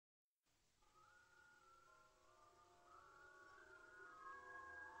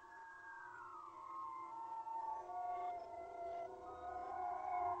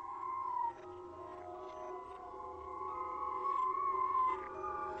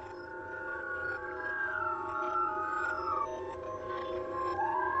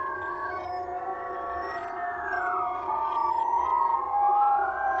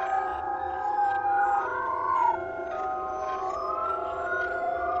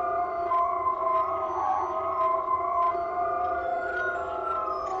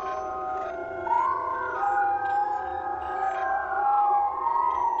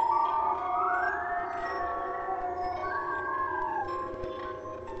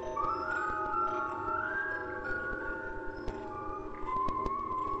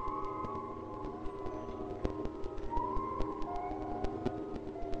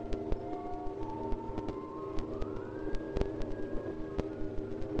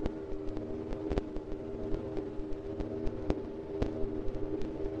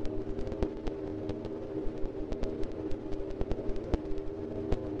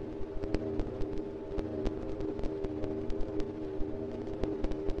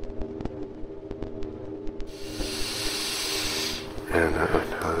and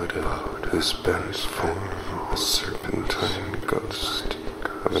out of whose bent form a serpentine ghost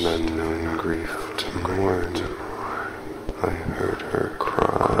of an unknown grief to mourn. I heard her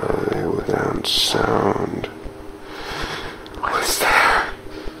cry without sound. What's there?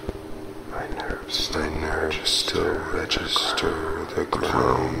 My nerves still register the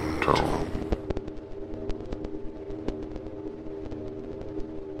ground.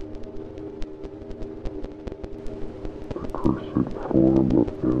 Cursed form of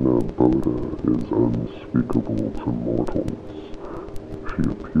Anna Boda is unspeakable to mortals. She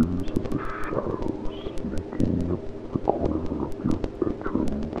appears as a shadow sneaking up the corner of your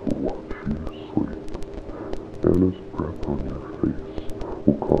bedroom to watch you sleep. Anna's breath on your face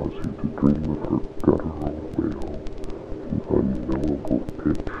will cause you to dream of her guttural wail, an unknowable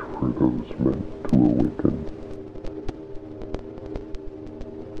pitch for those meant to awaken.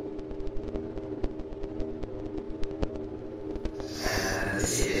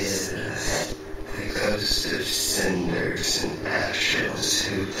 The ghost of cinders and ashes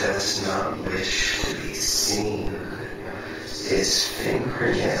who does not wish to be seen. His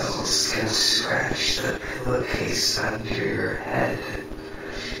fingernails can scratch the pillowcase under your head.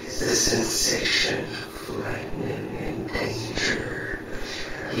 The sensation of lightning and danger.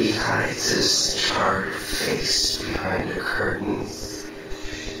 He hides his charred face behind a curtain.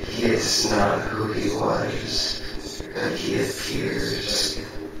 He is not who he was, but he appears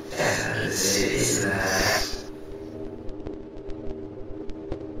as it is that.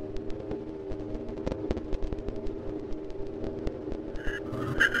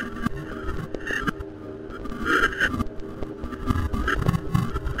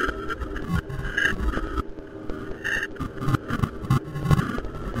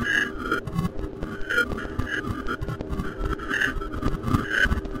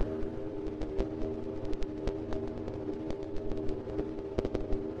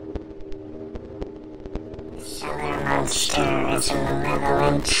 Monster is a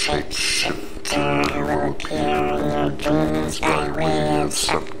malevolent shapeshifter who will appear in your dreams by way of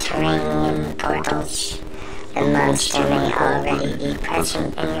subterranean portals. The monster may already be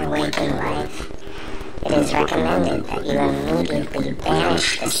present in your waking life. It is recommended that you immediately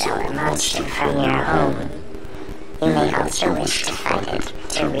banish the Cellar Monster from your home. You may also wish to fight it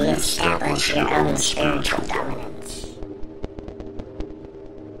to re-establish your own spiritual dominance.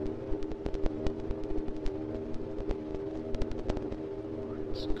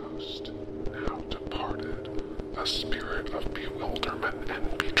 Ghost now departed, a spirit of bewilderment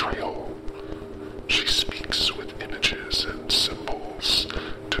and betrayal. She speaks with images and symbols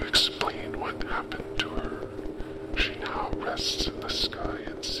to explain what happened to her. She now rests in the sky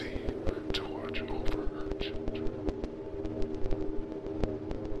and sea to watch over her children.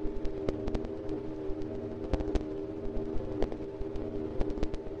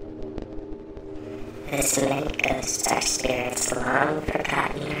 The cement ghosts are spirits long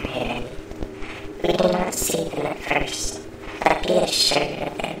forgotten or hidden. We do not see them at first, but be assured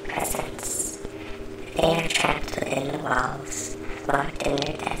of their presence. They are trapped within the walls, locked in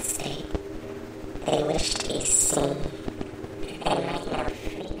their death state. They wish to be seen, that they might know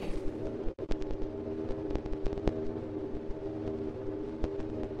freedom.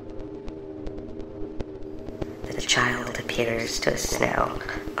 The child appears to us now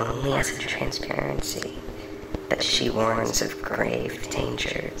only as a transparency, but she warns of grave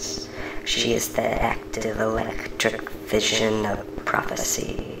dangers. She is the active electric vision of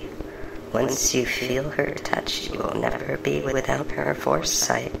prophecy. Once you feel her touch, you will never be without her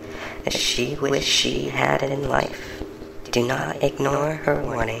foresight, as she wished she had in life. Do not ignore her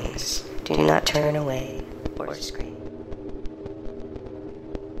warnings. Do not turn away or scream.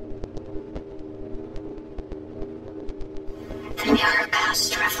 The mirror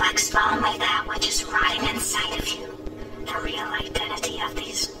ghost reflects only that which is rotting inside of you. The real identity of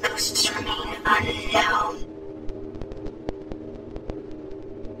these ghosts remain unknown.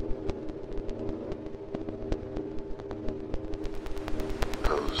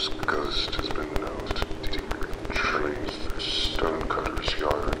 Those ghost has been known to deeply trace through stonecutters'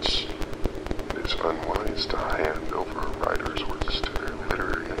 yards. It is unwise to hand over a writer's works to their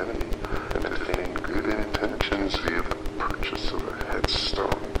literary enemy and to feign good intentions via the purchase of a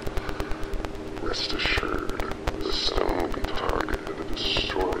headstone. Rest assured, the stone will be targeted and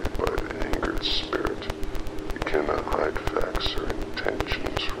destroyed by the angered spirit. You cannot hide facts or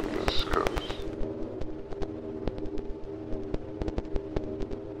intentions from this ghost.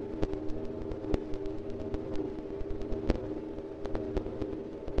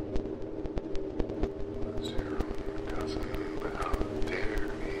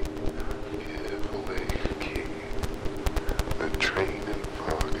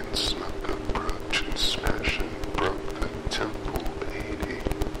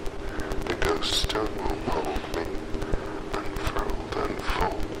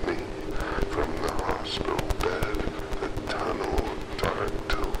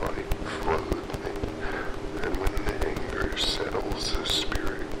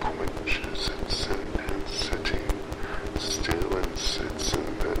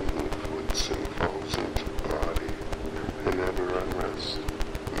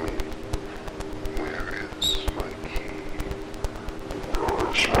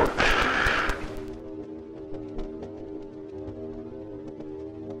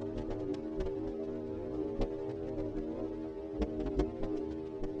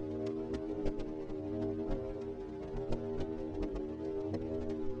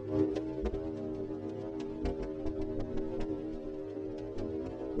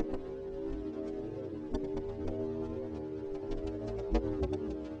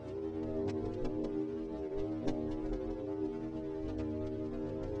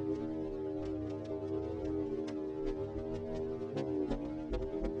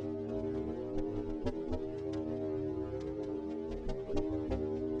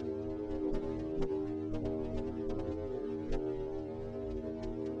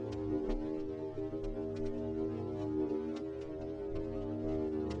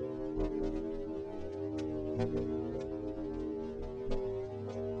 Thank you.